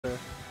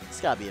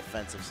It's gotta be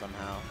offensive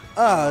somehow.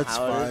 It's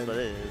fine. It is, but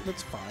it is.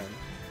 It's fine.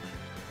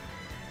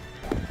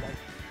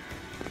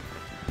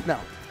 Now,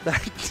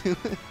 back to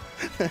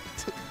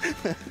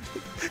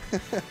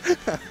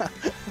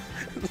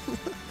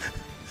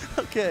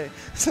okay,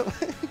 so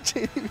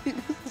JDV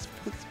is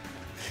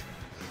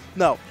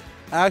no,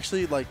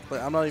 actually, like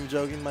I'm not even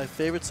joking. My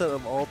favorite set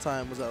of all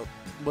time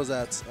was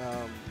at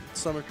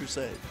Summer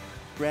Crusade,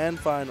 Grand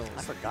Finals.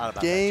 I forgot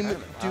about game, that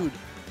tournament. Wow. dude.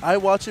 I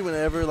watch it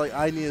whenever like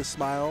I need a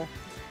smile,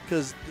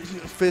 because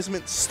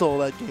Fizzmint stole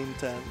that game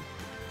 10,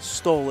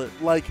 stole it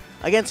like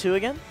Against who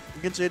again?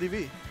 against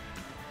JDV.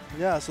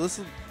 Yeah, so this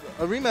is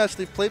a rematch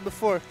they've played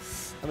before.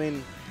 I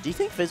mean, Do you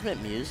think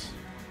Fizzmint Muse?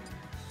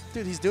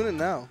 dude, he's doing it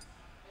now.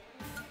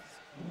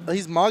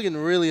 He's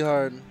mogging really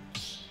hard.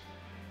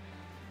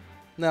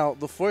 Now,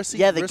 the 4 seed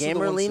Yeah, the versus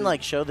gamer 1 lean, seed.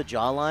 like, show the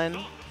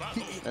jawline.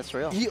 That's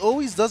real. He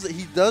always does it.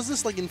 He does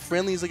this like in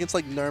friendlies against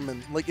like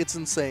Nerman. Like, it's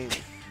insane.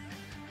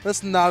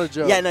 That's not a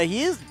joke. Yeah, no,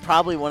 he is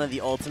probably one of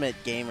the ultimate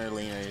gamer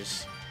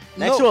leaners.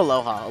 Next to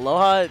Aloha.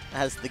 Aloha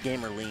has the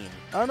gamer lean.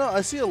 I don't know.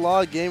 I see a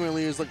lot of gamer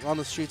leaders like on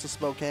the streets of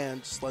Spokane,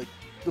 just like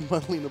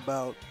muddling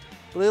about.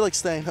 But they like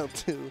staying up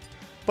too.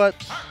 But,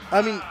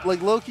 I mean,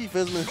 like low-key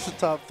Fizzmint is the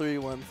top 3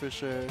 one for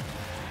sure.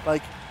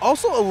 Like,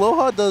 also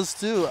Aloha does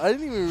too. I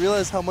didn't even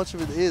realize how much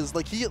of it is.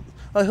 Like,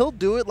 he'll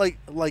do it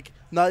like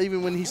not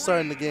even when he's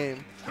starting the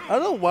game. I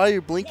don't know why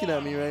you're blinking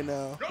at me right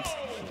now.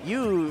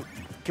 You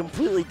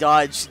completely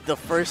dodged the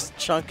first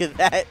chunk of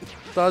that.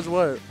 Dodge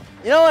what?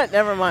 You know what?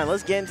 Never mind.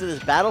 Let's get into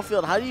this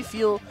Battlefield. How do you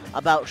feel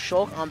about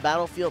Shulk on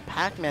Battlefield,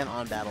 Pac-Man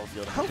on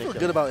Battlefield? I don't feel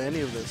good about any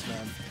of this,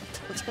 man.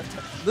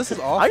 This is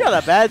awful. I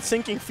got a bad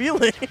sinking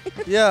feeling.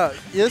 Yeah,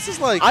 this is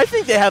like... I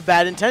think they have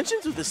bad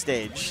intentions with the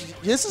stage.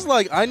 This is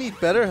like, I need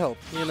better help,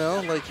 you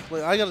know? Like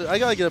I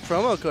gotta get a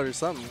promo code or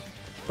something.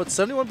 But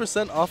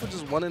 71% off of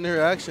just one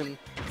interaction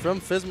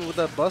from Fizzmint with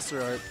that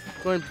Buster art.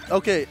 Going,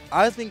 okay,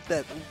 I think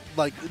that,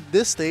 like,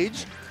 this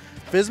stage,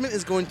 Fizzmint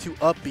is going to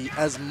upbeat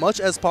as much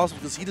as possible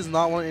because he does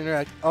not want to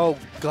interact. Oh,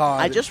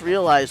 God. I just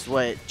realized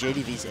what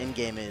JDV's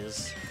in-game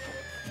is.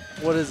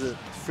 What is it?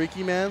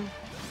 Freaky Man?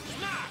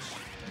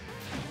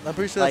 I'm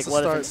pretty sure Like, that's the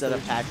what if start instead of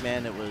stage.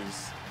 Pac-Man, it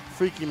was...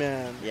 Freaky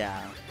Man.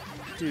 Yeah,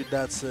 Dude,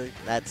 that's sick.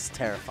 that's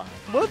terrifying.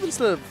 What if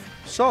instead of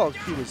Shulk,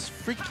 he was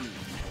freaky?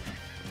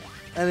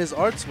 And his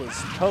arts was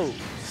toes.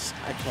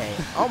 Okay.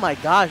 Oh my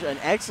gosh, an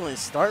excellent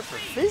start for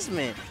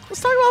Fizzmint.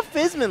 Let's talk about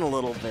Fizzmint a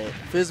little bit.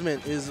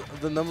 Fizzmint is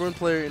the #1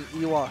 player in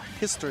EWA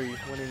history,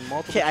 winning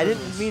multiple Okay, I didn't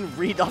tournaments. mean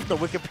read off the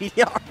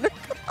Wikipedia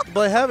article.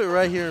 But I have it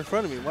right here in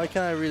front of me. Why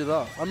can't I read it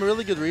off? I'm a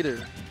really good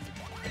reader.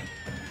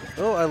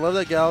 Oh, I love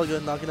that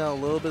Galaga knocking out a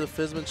little bit of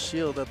Fizzmint's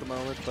shield at the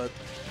moment, but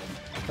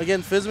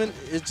again, Fizzmint,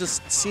 it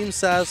just seems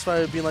satisfied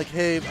with being like,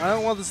 hey, I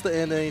don't want this to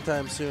end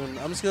anytime soon.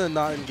 I'm just going to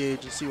not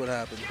engage and see what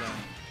happens, man.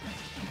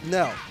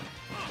 Now,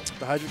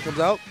 the Hydrant comes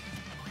out.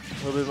 A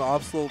little bit of an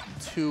obstacle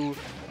to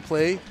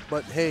play,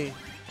 but hey,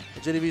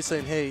 JDV is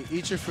saying, hey,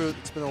 eat your fruit.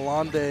 It's been a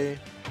long day.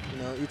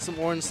 You know, eat some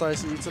orange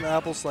slices, eat some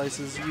apple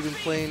slices. You've been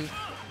playing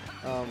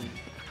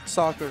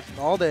soccer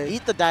all day.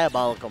 Eat the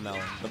diabolical melon,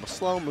 the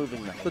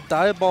slow-moving melon. The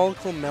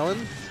diabolical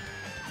melon.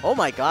 Oh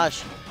my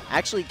gosh,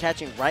 actually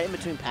catching right in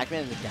between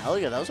Pac-Man and the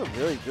Galaga. That was a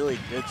really, really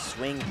good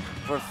swing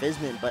for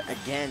Fizzmint, but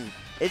again,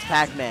 it's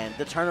Pac-Man.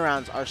 The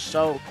turnarounds are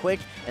so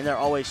quick, and they're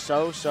always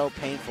so, so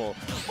painful.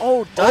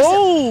 Oh,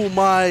 Oh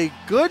my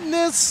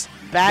goodness!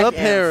 back the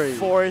parry. and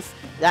forth.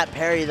 That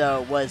parry,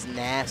 though, was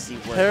nasty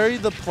work. Parry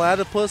the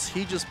platypus.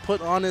 He just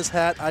put on his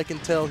hat. I can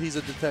tell he's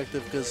a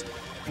detective because,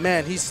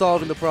 man, he's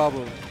solving the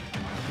problem.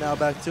 Now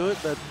back to it.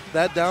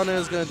 That down air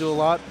is going to do a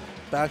lot.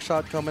 Back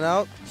shot coming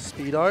out.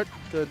 Speed art.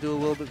 Going to do a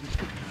little bit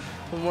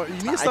more. You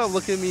need to stop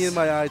looking at me in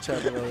my eye,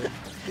 chat, brother. You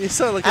need to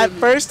start looking At me.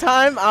 first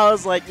time, I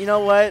was like, you know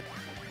what?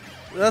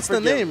 That's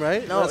the name,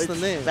 right? No, That's it's the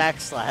name.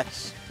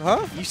 backslash.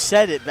 Huh? You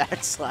said it,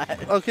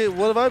 backslash. Okay,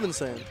 what have I been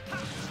saying?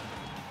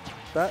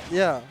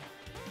 Yeah.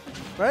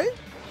 Right?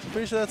 I'm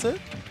pretty sure that's it.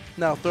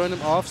 Now throwing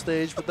him off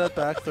stage with that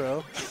back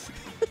throw.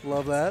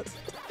 Love that.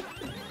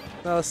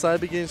 Now a side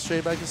B getting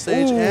straight back to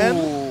stage. Ooh,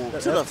 And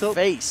to the tilt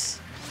face.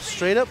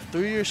 straight up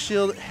through your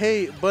shield.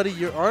 Hey, buddy,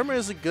 your armor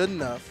isn't good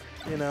enough.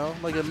 You know,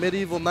 like a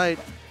medieval knight,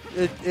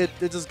 it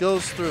just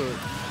goes through it.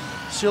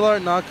 Shield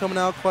art not coming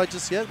out quite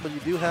just yet, but you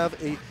do have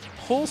a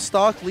whole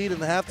stock lead,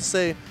 and I have to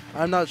say,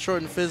 I'm not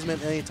shorting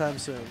Fizzmint anytime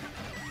soon.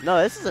 No,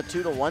 this is a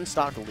 2-1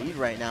 stock lead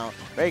right now.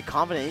 Very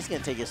confident. He's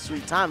going to take his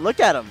sweet time. Look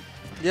at him.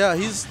 Yeah,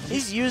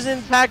 He's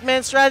using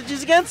Pac-Man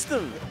strategies against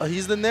him.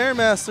 he's the Nair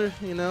master,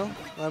 you know.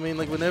 I mean,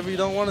 like whenever you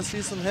don't want to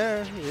see some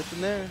hair, you hit the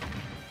Nair.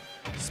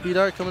 Speed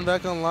art coming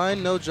back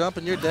online, no jump,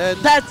 and you're dead.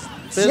 That's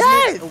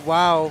yes!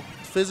 Wow,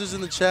 Fizzers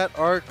in the chat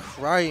are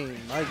crying.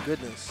 My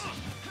goodness.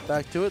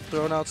 Back to it,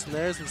 throwing out some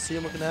Nairs and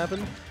seeing what can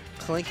happen.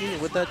 Clanking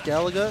with that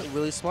Galaga,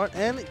 really smart,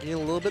 and getting a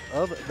little bit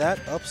of that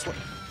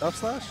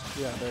upslash.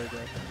 Yeah, there we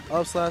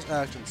go. Upslash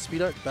action.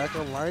 Speed art back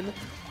online.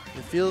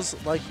 It feels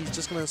like he's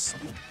just going to...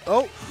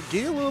 Oh,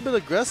 getting a little bit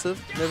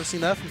aggressive. Never seen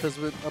that from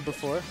Fizzmint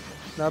before.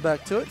 Now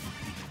back to it.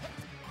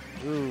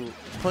 Ooh,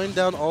 putting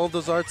down all of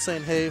those arts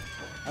saying, hey,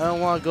 I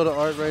don't want to go to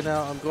art right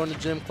now. I'm going to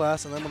gym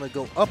class, and I'm going to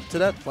go up to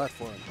that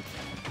platform.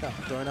 Now,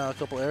 throwing out a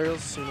couple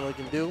aerials, seeing what I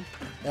can do.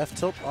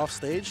 F-tilt off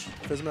stage.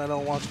 Fizzmint, I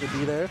don't want you to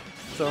be there.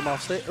 Throw him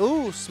off stage.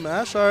 Ooh,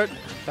 smash art.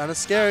 Kind of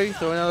scary.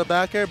 Throwing out a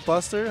back air,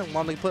 buster, and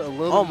wanting to put a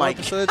little bit more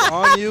percentage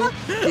on you.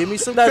 Give me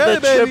some credit,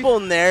 the baby. triple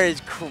in there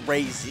is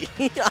crazy.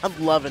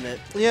 I'm loving it.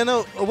 Yeah,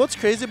 no, what's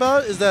crazy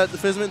about it is that the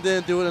Fizzmint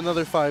didn't do it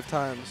another 5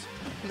 times.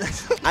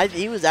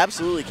 He was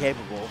absolutely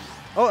capable.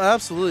 Oh,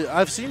 absolutely.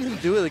 I've seen him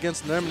do it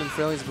against Nerman and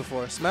Fairlanes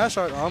before. Smash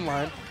art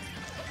online.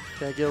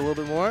 Can I get a little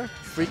bit more?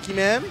 Freaky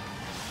man.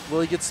 Will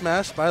he get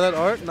smashed by that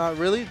art? Not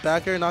really.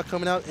 Back air not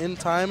coming out in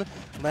time.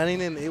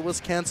 Landing, and it was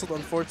canceled,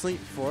 unfortunately,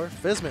 for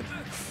Fizzmint.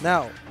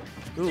 Now,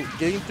 ooh,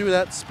 getting through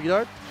that speed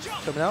art.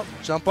 Coming out.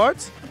 Jump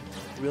art.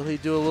 Will he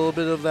do a little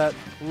bit of that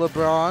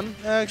LeBron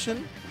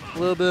action? A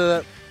little bit of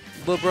that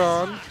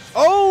LeBron.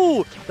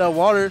 Oh! That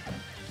water.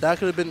 That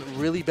could have been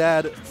really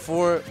bad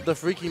for the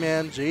freaky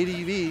man,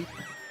 JDV.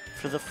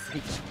 For the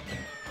freak.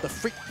 The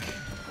freak.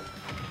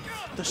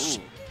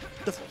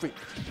 The freak.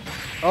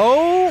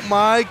 Oh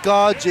my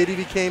god,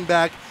 JDV came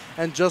back,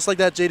 and just like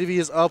that, JDV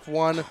is up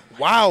 1.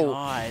 Wow.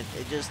 God,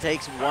 it just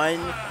takes one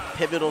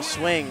pivotal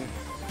swing.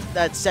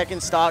 That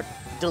second stock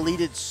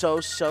deleted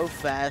so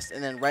fast,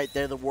 and then right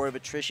there, the war of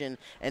attrition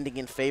ending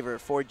in favor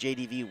for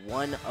JDV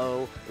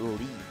 1-0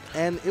 lead.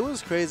 And it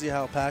was crazy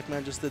how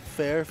Pac-Man just did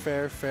fair,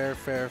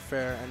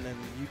 and then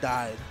you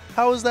died.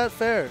 How is that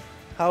fair?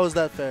 How is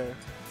that fair?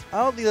 I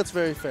don't think that's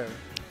very fair.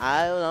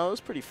 I don't know, it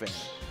was pretty fair.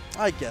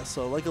 I guess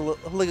so, like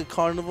a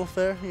carnival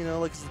fair, you know,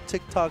 like it's a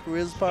TikTok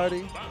Riz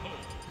party,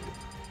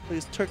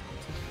 like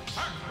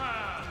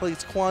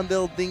it's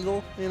Quandale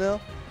Dingle, you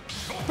know.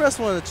 Press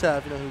 1 in the chat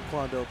if you know who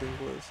Quandale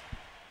Dingle is.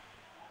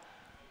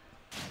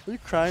 Are you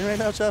crying right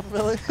now,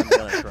 Chappavelli? I'm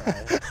gonna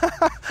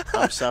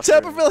cry. I'm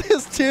suffering. Chappavelli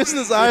has tears in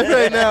his eyes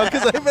right now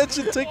because I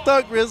mentioned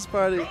TikTok Riz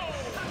party.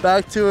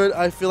 Back to it.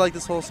 I feel like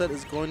this whole set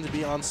is going to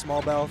be on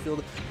small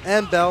battlefield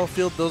and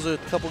battlefield. Those are a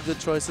couple good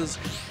choices.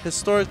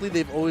 Historically,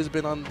 they've always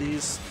been on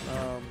these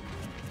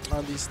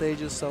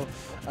stages, so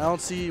I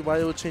don't see why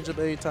it would change up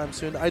anytime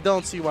soon. I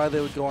don't see why they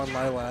would go on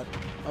Lilat.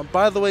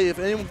 By the way, if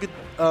anyone could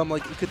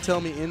could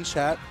tell me in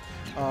chat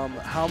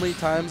how many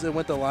times it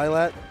went to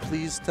Lilat,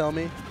 please tell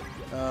me,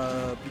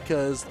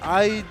 because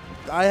I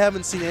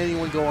haven't seen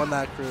anyone go on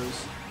that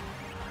cruise.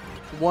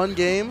 1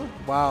 game?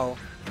 Wow.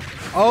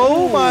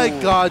 Oh my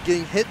god,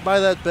 getting hit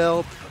by that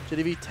bell.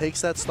 JDV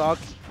takes that stock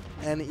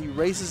and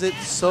erases it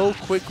so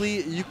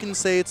quickly, you can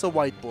say it's a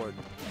whiteboard.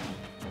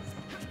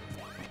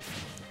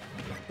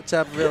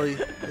 Chappavelli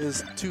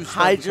is too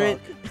smart to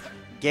Hydrant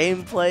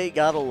gameplay,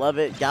 gotta love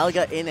it.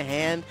 Galaga in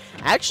hand.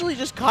 Actually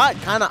just caught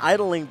kind of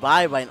idling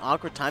by an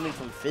awkward timing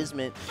from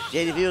Fizzmint.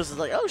 JDV was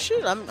like, oh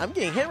shit, I'm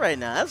getting hit right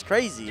now. That's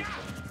crazy.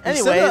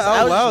 Anyways,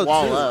 I was just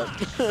wall up.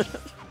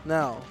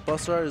 Now,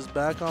 Buster is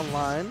back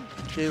online.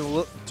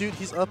 Dude,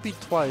 he's up B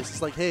twice.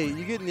 It's like, hey,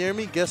 you get near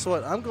me, guess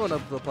what? I'm going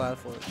up the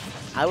platform.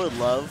 I would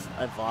love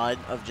a VOD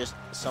of just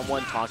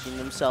someone talking to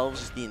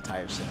themselves the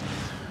entire set.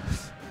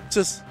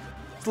 Just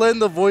letting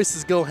the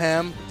voices go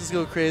ham, just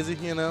go crazy,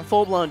 you know?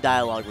 Full-blown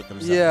dialogue with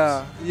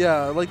themselves.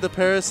 Yeah, like the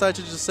parasites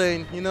are just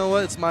saying, you know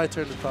what, it's my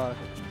turn to talk.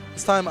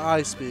 It's time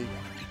I speak.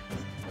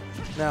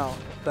 Now,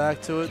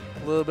 back to it,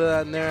 a little bit of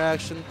that nair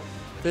action.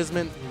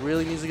 Fizzmint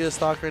really needs to get a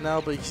stock right now,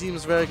 but he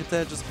seems very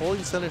content just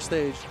holding center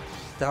stage.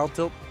 Down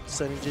tilt,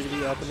 sending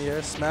JDV up in the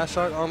air. Smash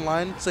art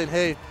online, saying,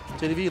 hey,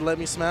 JDV, let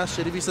me smash.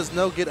 JDV says,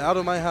 no, get out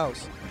of my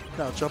house.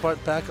 Now, jump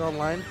art back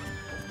online.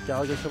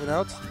 Galaga coming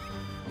out.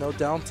 No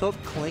down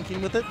tilt,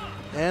 clinking with it.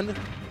 And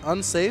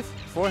unsafe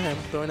for him,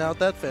 throwing out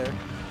that fair.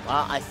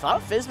 Wow, I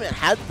thought Fizzmint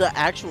had the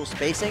actual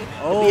spacing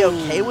to be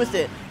okay with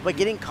it, but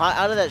getting caught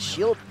out of that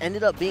shield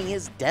ended up being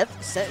his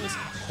death sentence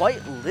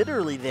quite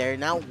literally there.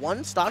 Now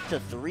 1 stock to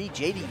 3,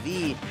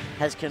 JDV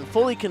has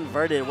fully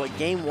converted what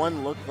game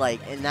 1 looked like,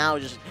 and now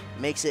just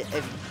makes it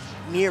a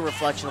mere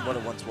reflection of what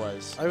it once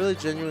was. I really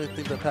genuinely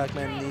think that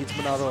Pac-Man needs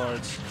Monado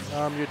arts.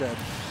 You're dead.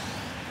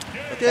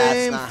 But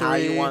that's not how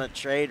you want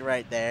to trade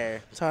right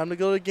there. Time to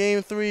go to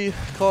game 3.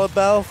 Call it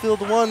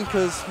Battlefield 1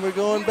 because we're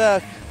going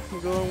back.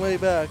 We're going way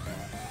back.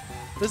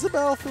 Is it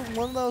Battlefield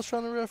 1 that I was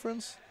trying to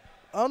reference?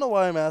 I don't know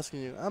why I'm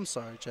asking you. I'm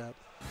sorry, chap.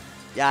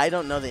 Yeah, I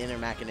don't know the inner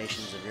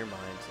machinations of your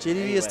mind.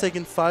 JDV has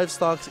taken 5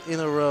 stocks in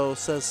a row,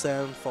 says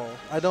Sandfall.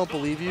 I don't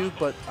believe you,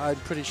 but I'm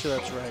pretty sure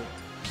that's right.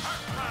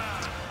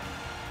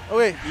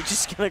 Okay. You're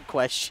just going to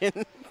question?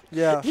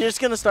 Yeah. You're just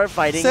going to start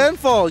fighting?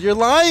 Sandfall, you're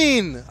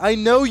lying. I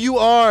know you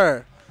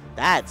are.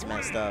 That's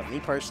messed up,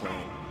 me personally.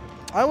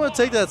 I want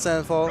to take that,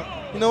 Sandfall.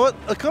 You know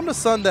what? Come to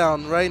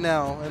Sundown right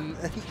now and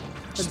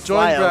just join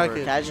fly bracket.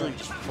 Over. Casually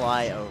just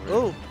fly over.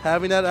 Oh,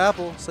 having that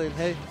apple, saying,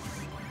 hey,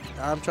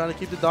 I'm trying to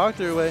keep the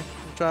doctor away.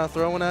 I'm trying to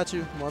throw one at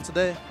you once a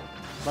day.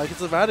 Like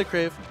it's a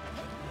Vatigrave.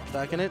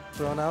 Back in it,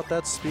 throwing out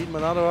that speed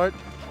Monado art.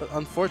 But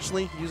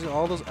unfortunately, using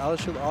all those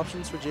outer shield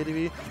options for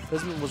JDV,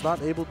 Fizzmint was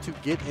not able to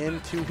get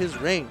into his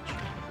range.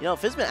 You know,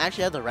 Fizzmint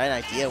actually had the right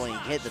idea when he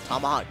hit the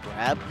tomahawk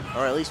grab,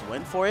 or at least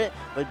went for it,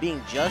 but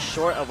being just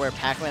short of where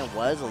Pac-Man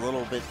was, a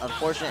little bit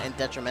unfortunate and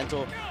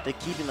detrimental to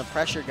keeping the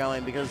pressure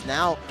going, because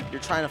now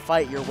you're trying to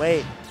fight your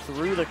way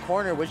through the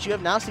corner, which you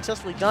have now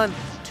successfully done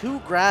 2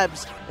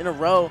 grabs in a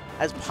row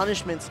as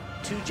punishments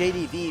to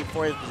JDV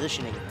for his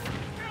positioning.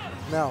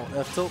 Now,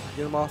 F-tilt,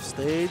 get him off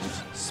stage.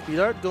 Speed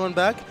art going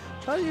back.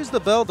 Try to use the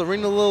bell to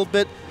ring a little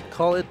bit.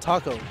 Call it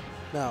taco.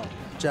 Now,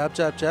 jab,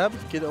 jab, jab.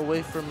 Get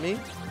away from me.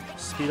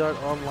 Speed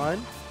art online.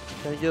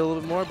 Can I get a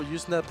little bit more? But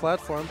using that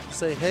platform to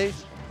say, hey,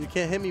 you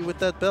can't hit me with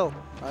that bell.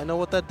 I know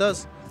what that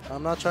does.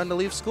 I'm not trying to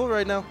leave school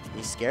right now.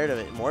 He's scared of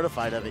it,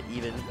 mortified of it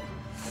even.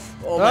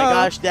 Oh my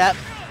gosh, that...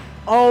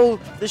 Oh,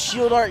 the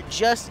shield art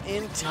just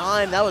in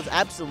time. That was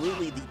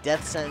absolutely the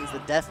death sentence, the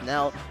death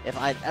knell, if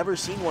I'd ever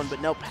seen one.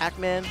 But no,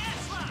 Pac-Man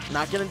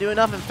not going to do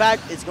enough. In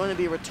fact, it's going to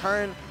be a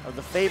return of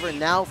the favor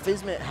now.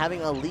 Fizzmint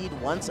having a lead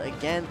once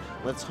again.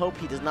 Let's hope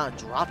he does not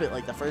drop it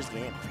like the first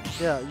game.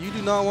 Yeah, you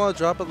do not want to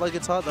drop it like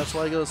it's hot. That's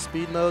why I go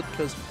speed mode,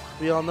 because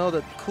we all know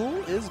that cool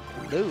is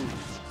blue.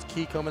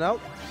 Key coming out.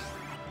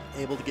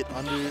 Able to get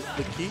under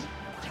the key.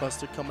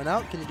 Buster coming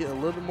out. Can you get a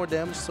little bit more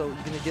damage so you're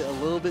going to get a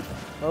little bit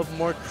of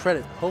more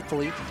credit.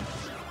 Hopefully,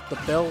 the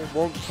bell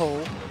won't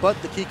toll.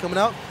 But the key coming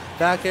out.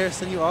 Back air,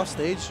 send you off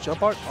stage.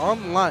 Jump art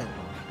online.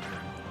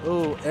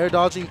 Oh, air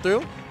dodging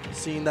through.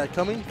 Seeing that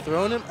coming.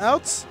 Throwing him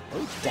out.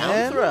 Oh,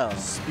 down throw.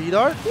 Speed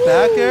art.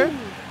 Back air.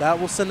 That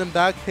will send him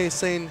back. Hey,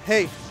 saying,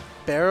 hey,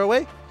 bear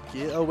away.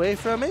 Get away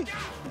from me.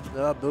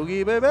 The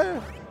boogie baby.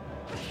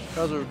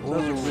 Those are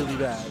really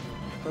bad.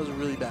 Those are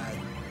really bad.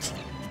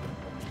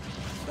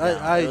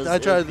 I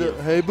tried the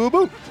hey boo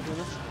boo.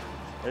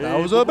 Hey, that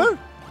was a bear.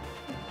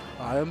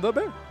 I am the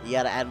bear. You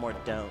gotta add more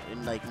dough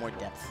and like more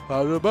depth.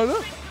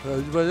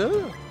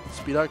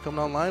 Speed art coming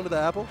online with the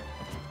apple.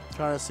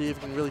 Trying to see if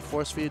he can really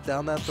force feed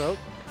down that throat.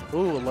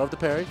 Ooh, love the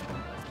parry.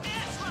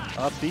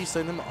 Up B,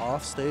 sending him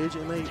off stage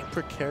in a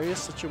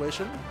precarious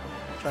situation.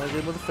 Trying to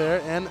get him with a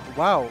fair, and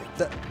wow,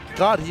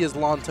 God, he is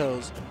lawn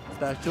toes.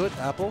 Back to it,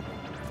 apple.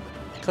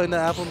 Cutting that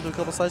apple into a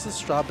couple slices.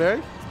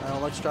 Strawberry. I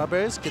don't like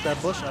strawberries. Get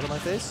that bush out of my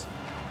face.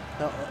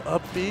 Now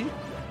up B,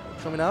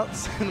 coming out,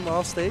 send him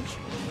off stage.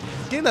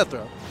 Getting that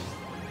throw.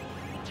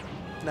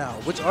 Now,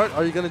 which art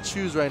are you going to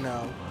choose right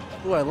now?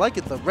 Ooh, I like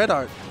it, the red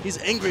art. He's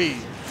angry.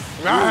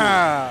 Ooh,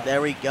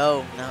 there we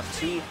go. Now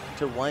 2-1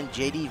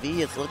 JDV.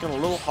 It's looking a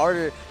little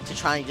harder to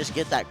try and just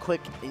get that quick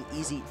and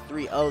easy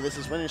 3-0. This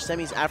is winners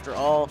semis after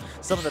all.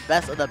 Some of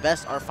the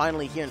best are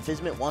finally here, and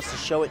Fizzmint wants to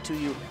show it to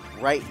you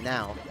right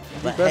now.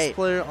 The best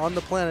player on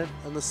the planet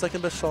and the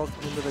second best Shulk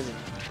in the division.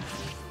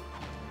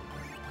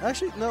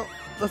 Actually, no.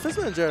 The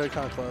Fizzmint and Jared are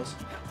kind of close.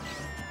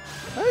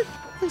 Right?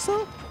 I think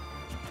so.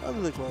 I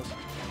think they're close.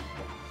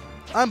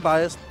 I'm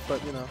biased,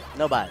 but you know.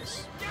 No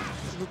bias.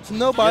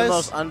 No bias. You're the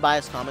most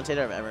unbiased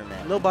commentator I've ever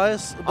met. No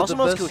bias. But also the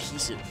most best.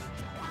 cohesive.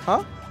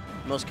 Huh?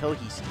 Most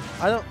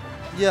cohesive. I don't.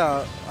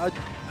 Yeah.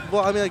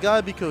 Well, I mean, I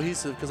gotta be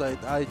cohesive because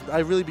I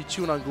really be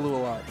chewing on glue a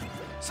lot.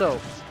 So,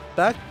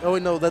 back. Oh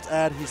wait, no, that's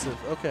adhesive.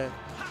 Okay.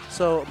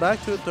 So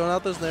back to it, throwing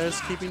out those nairs,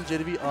 keeping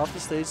JDV off the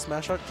stage.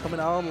 Smash art coming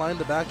out online,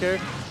 the back air,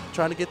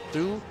 trying to get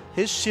through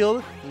his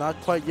shield. Not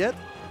quite yet.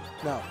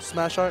 Now,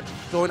 smash art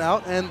going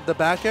out, and the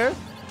back air,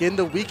 getting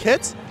the weak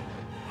hits.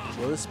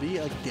 Will this be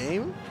a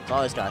game? It's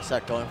always got to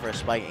start going for a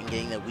spike and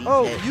getting the weak hit.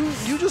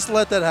 Oh, you just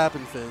let that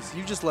happen, Fizz.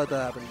 You just let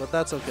that happen, but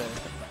that's okay.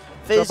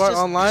 Fizz, just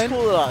online.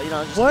 Just cool it out, you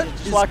know, what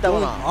just is walk that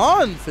going one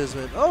off. on,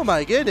 Fizzmint? Oh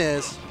my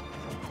goodness.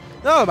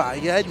 Oh my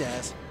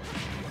goodness.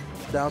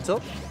 Down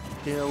tilt.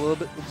 Getting a little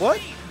bit. What?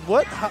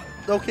 What? How?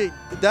 Okay,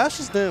 the dash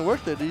just didn't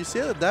work there. Do you see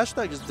it? The dash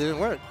attack just didn't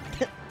work.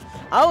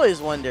 I always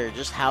wonder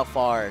just how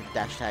far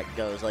dash attack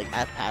goes, like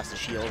at past the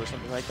shield or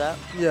something like that.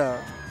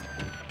 Yeah.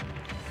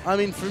 I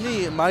mean, for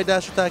me, my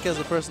dash attack as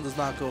a person does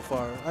not go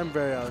far. I'm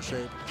very out of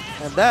shape.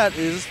 And that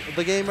is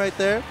the game right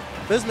there.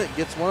 Fizzmint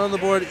gets one on the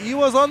board.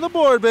 Ewa's on the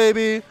board,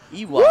 baby.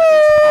 Ewa is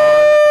on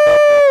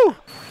the board.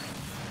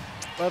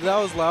 If that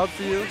was loud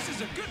for you,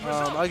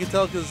 I can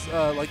tell because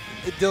like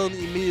Dylan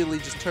immediately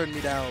just turned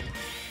me down.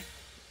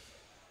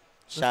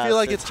 I feel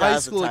like it's high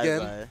school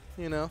again,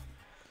 you know.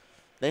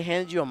 They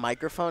handed you a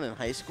microphone in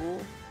high school?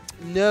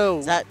 No.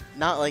 Is that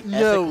not like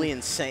ethically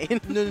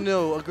insane?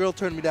 No. A girl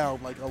turned me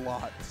down like a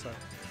lot. So,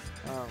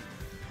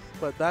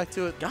 but back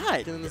to it.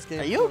 God, getting this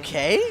game are you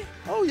okay?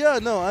 Oh yeah,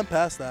 no, I'm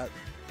past that.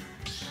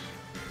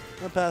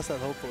 I'm past that.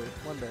 Hopefully,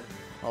 one day.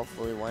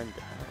 Hopefully one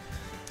day.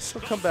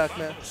 She'll come back,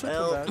 man.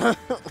 She'll come back.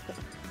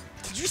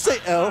 Did you say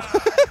L?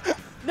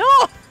 No.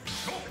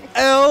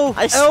 L.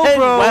 I L, said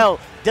bro. well.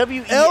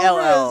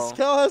 W-E-L-L.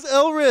 Cal has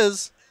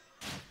L-Riz.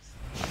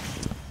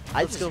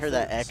 I just heard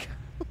that eck.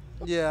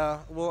 Yeah,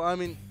 well, I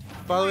mean,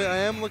 by the way, I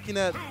am looking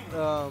at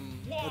a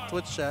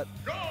Twitch chat.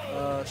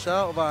 Shout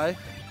out Vi.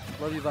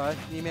 Love you, Vi.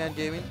 E-Man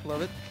Gaming.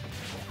 Love it.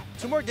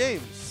 2 more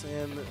games,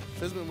 and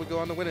Fizzmint would go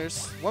on the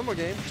winners. 1 more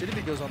game,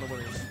 JDV goes on the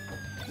winners.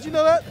 Did you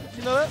know that? Did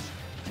you know that?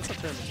 What's up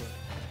there?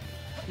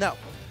 Now,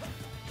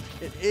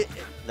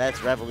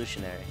 that's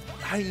revolutionary.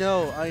 I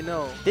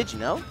know. Did you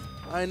know?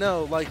 I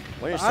know. Like,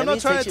 Winners I'm not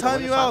semis trying takes to you to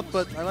time you winner out,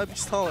 finals. but I might be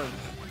stalling.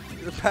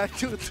 back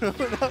to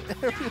throwing out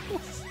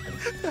aerials.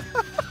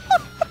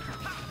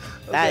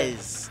 That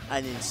is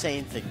an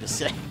insane thing to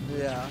say.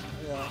 Yeah,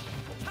 yeah.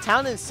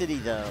 Town and City,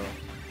 though.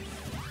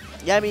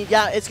 Yeah, I mean,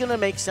 yeah, it's going to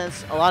make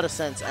sense, a lot of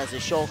sense as a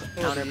Shulk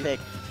counter pick,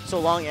 so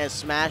long as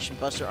Smash and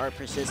Buster Art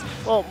persist.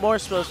 Well, more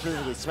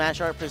specifically,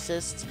 Smash Art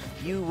persists,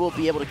 you will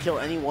be able to kill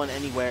anyone,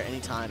 anywhere,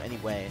 anytime,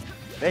 anyway.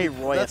 Very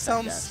Roy That effect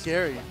sounds esque.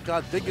 scary.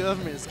 God, big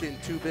government is getting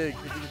too big.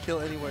 You can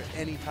kill anywhere,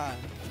 anytime.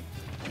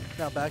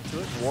 Now back to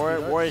it.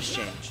 War has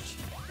changed.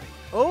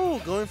 Oh,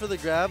 going for the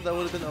grab. That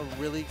would have been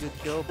a really good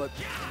kill, but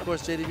of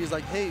course JDV is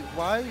like, hey,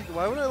 why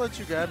would I let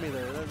you grab me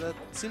there? That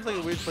seems like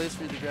a weird place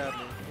for you to grab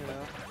me, you know?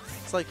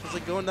 It's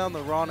like going down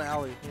the wrong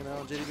alley, you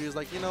know? JDV is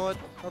like, you know what?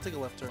 I'll take a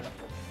left turn.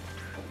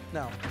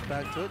 Now,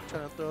 back to it,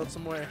 trying to throw out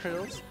some more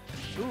aerials.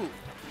 Ooh.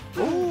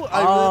 Ooh,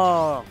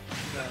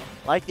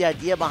 Like the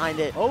idea behind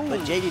it, Oh. but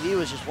JDV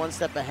was just one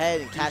step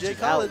ahead and DJ catches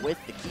Khaled. out with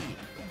the key.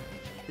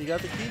 He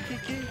got the key.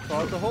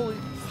 Call it the holy.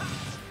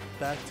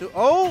 Back to,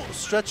 oh,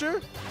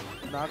 stretcher.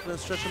 Not going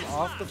to stretch him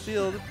off the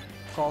field.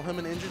 Call him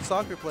an injured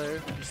soccer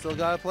player. You still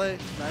got to play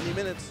 90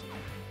 minutes.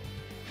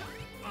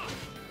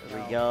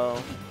 There we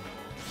go.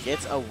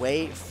 Gets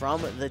away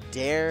from the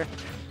dare.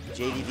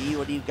 JDV,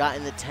 what do you got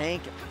in the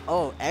tank?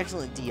 Oh,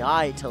 excellent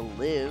DI to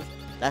live.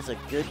 That's a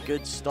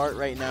good start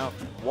right now.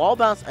 Wall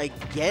bounce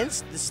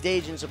against the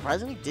stage and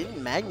surprisingly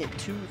didn't magnet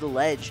to the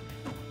ledge.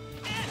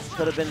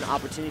 Could have been an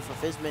opportunity for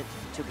Fizzmint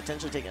to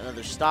potentially take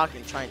another stock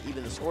and try and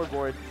even the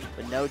scoreboard,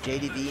 but no,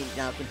 JDV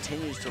now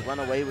continues to run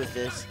away with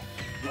this.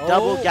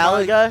 Double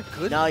Galaga.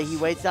 No, he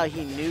waits out.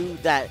 He knew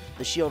that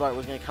the shield art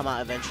was going to come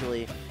out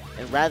eventually,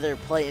 and rather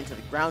play into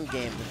the ground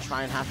game than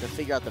try and have to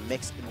figure out the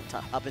mix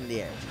up in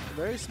the air.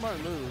 Very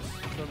smart moves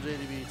from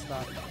JDV to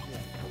not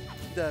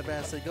keep that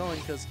advanced state going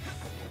because,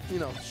 you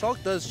know,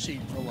 Shulk does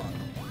cheat a lot.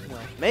 You know,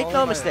 Make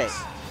no mistake.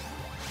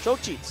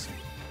 Shulk cheats.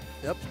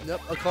 Yep.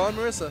 I'll call him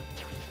Marissa.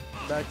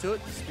 Back to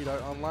it. Speed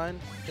art online.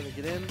 Gonna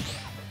get in.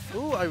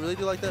 Ooh, I really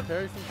do like that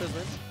parry from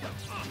Fizzmint.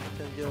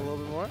 Gonna get a little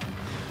bit more.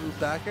 Ooh,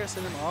 back air,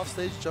 send him off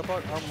stage, jump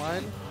out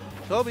online.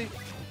 Kobe.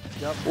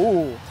 Yep.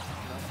 Ooh.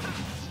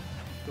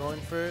 Going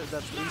for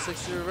that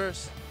 360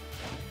 reverse.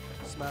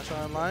 Smash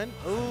online.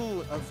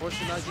 Ooh,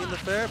 unfortunately not getting the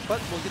fair,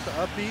 but we'll get the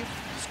up B.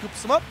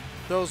 Scoops him up,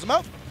 throws him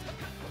out.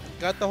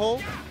 Got the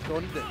hole,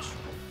 going to ditch.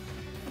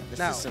 This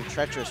Now. is some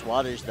treacherous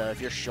waters, though,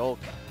 if you're Shulk.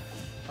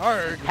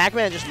 Arg.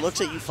 Pac-Man just looks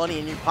at you funny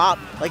and you pop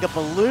like a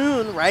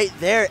balloon right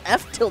there.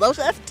 F-tilt. That was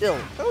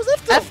F-tilt. That was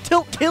F-tilt.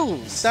 F-tilt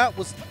kills. That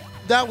was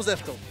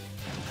F-tilt.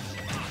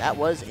 That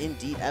was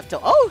indeed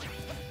F-tilt. Oh!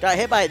 Got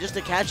hit by it just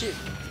to catch it.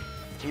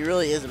 He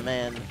really is a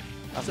man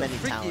of many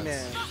talents.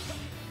 Man.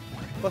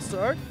 Buster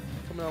Art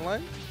coming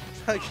online.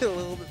 Try to get a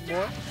little bit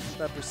more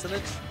that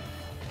percentage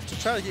to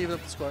try to even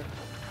up the score.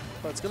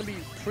 But it's going to be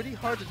pretty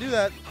hard to do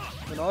that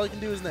when all you can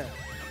do is nair.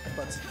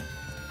 But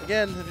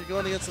again, if you're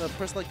going against a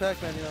person like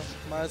Pac-Man, you know,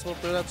 might as well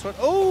throw that sword.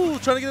 Oh,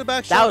 trying to get a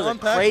back shot on That was a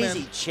Pac-Man.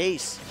 crazy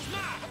chase.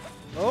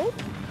 Oh,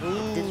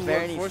 ooh, Didn't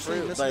bear any unfortunately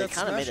fruit, missing but it that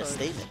kind of made a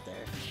smash art. statement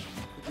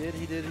there.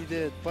 He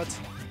did. But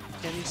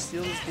can he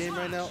steal this game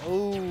right now?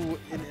 Oh,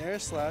 in air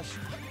slash.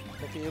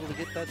 Looking able to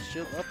get that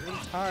shield up in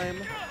time.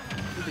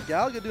 With the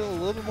Galaga doing a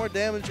little bit more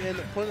damage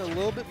and putting a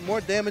little bit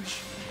more damage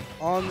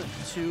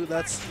onto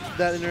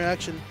that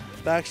interaction.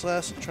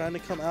 Backslash trying to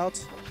come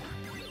out.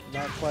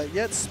 Not quite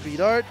yet. Speed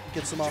art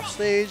gets him off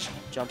stage.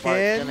 Jump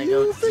art gonna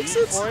go deep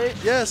for it.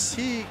 Yes,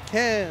 he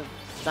can.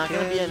 It's not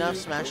gonna be enough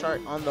smash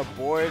art on the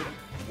board.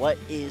 What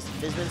is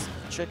Fizzmint's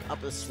trick up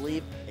his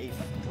sleeve? A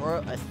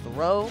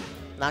throw.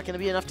 Not gonna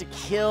be enough to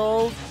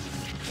kill.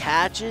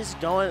 Catches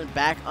going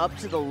back up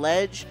to the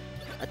ledge.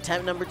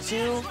 Attempt number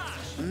 2.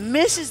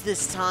 Misses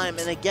this time,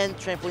 and again,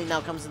 trampoline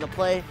now comes into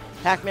play.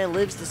 Pac-Man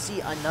lives to see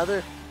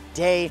another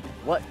day.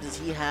 What does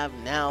he have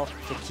now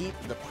to keep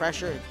the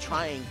pressure and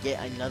try and get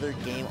another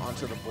game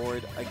onto the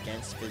board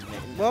against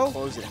Fizzmint and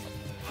close it?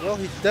 Well,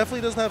 he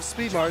definitely doesn't have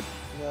speed art.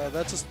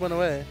 That just went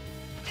away.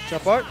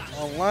 Jump art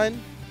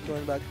online,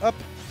 going back up,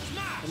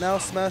 and now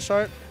smash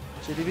art.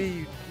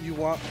 JDV, you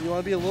want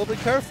to be a little bit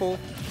careful,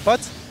 but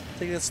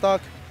taking it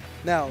stock.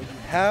 Now you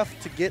have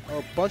to get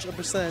a bunch of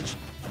percentage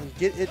and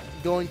get it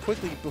going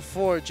quickly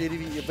before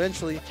JDV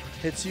eventually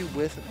hits you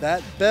with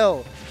that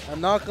bell.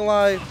 I'm not gonna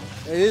lie, it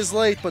is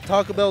late, but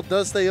Taco Bell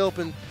does stay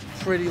open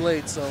pretty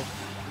late, so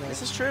you know,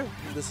 This is true.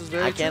 This is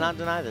very I true. cannot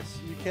deny this.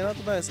 You cannot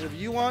deny this. If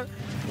you want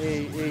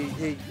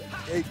a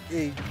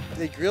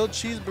grilled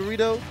cheese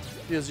burrito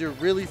because you're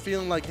really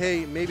feeling like,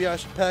 hey, maybe I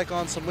should pack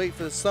on some weight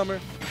for the summer,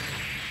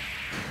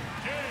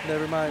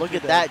 never mind. Look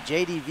at that.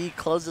 JDV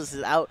closes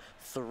it out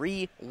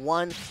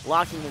 3-1,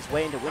 locking his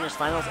way into winners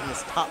finals in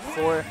this top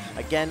 4.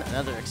 Again,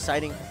 another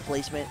exciting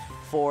placement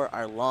for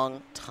our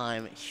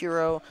long-time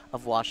hero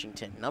of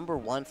Washington. Number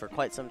 1 for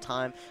quite some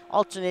time,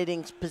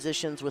 alternating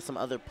positions with some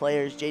other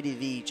players.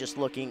 JDV just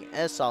looking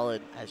as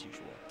solid as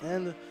usual.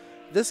 And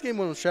this game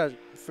was tragic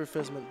for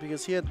Fizzmint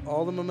because he had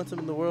all the momentum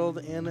in the world,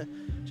 and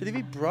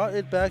JDV brought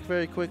it back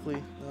very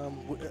quickly.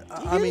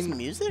 I mean,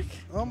 music?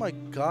 Oh my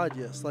God,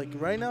 yes. Like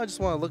right now, I just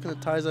want to look into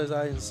Taizai's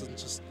eyes and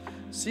just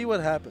see what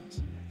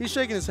happens. He's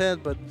shaking his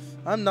head, but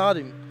I'm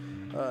nodding.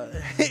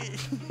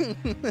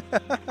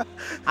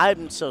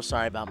 I'm so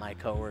sorry about my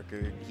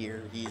coworker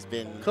here. He's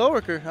been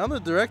Coworker, I'm the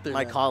director.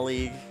 my man.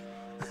 colleague.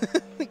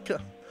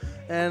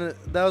 And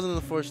that was an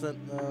unfortunate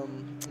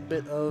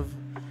bit of,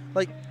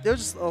 like, there was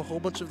just a whole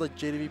bunch of like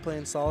JDV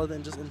playing solid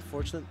and just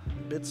unfortunate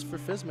bits for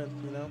Fizzmint,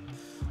 you know.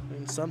 I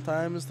mean,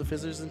 sometimes the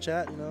Fizzers in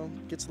chat, you know,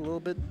 gets a little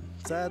bit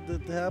sad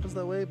that it happens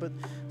that way, but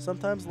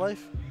sometimes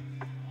life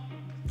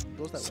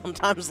goes that way.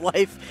 Sometimes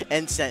life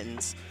and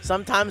sentence.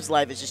 Sometimes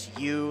life is just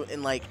you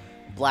in like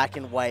black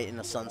and white in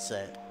a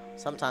sunset.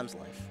 Sometimes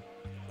life.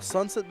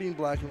 Sunset being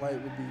black and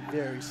white would be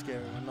very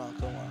scary, I'm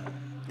not gonna lie.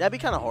 That'd be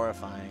kind of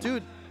horrifying.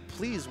 Dude,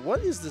 please,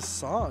 what is this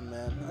song,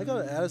 man? I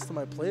gotta add this to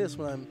my playlist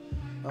when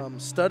I'm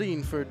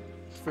studying for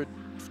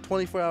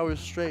 24 hours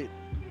straight.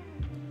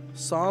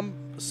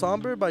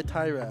 Somber by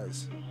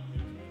Tyraz.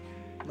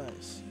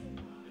 Nice.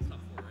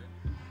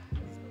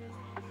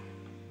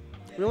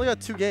 We only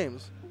got 2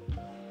 games.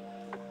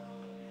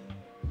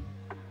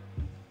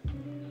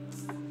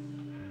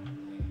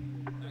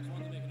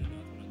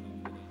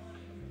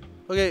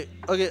 Okay,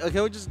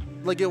 can we just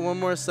like get one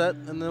more set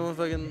and then if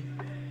I can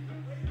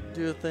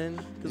do a thing?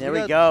 There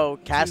we go.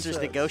 Casters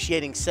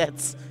negotiating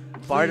sets,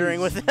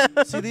 bartering with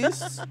them. See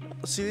these?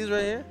 See these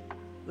right here?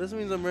 This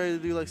means I'm ready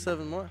to do like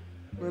 7 more.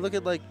 I mean, look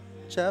at like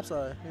Chap's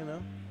eye, you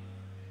know?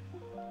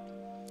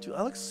 Dude,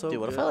 I look so good.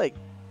 Dude, what if I like...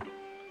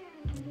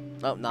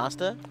 Oh,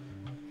 Nasta?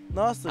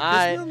 Nasta, kiss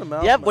me on the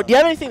mouth. Yep, do you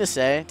have anything to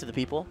say to the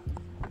people?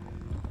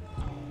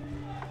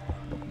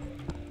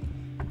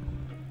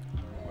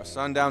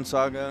 Sundown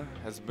Saga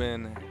has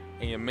been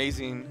an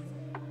amazing...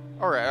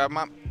 Alright,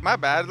 my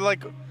bad.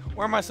 Like,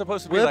 where am I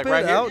supposed to be? Whip Like it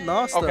right out, here?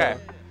 Nasta. Okay.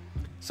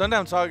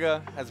 Sundown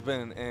Saga has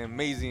been an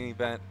amazing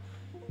event.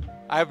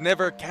 I've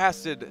never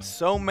casted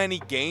so many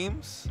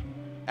games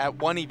at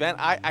one event.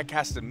 I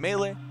casted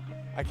Melee.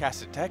 I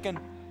casted Tekken.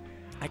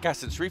 I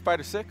casted Street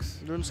Fighter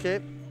 6.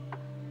 RuneScape?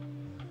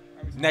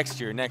 Next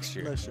year. Next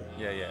year.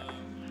 Yeah.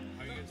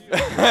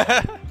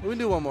 We can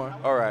do one more.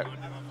 All right.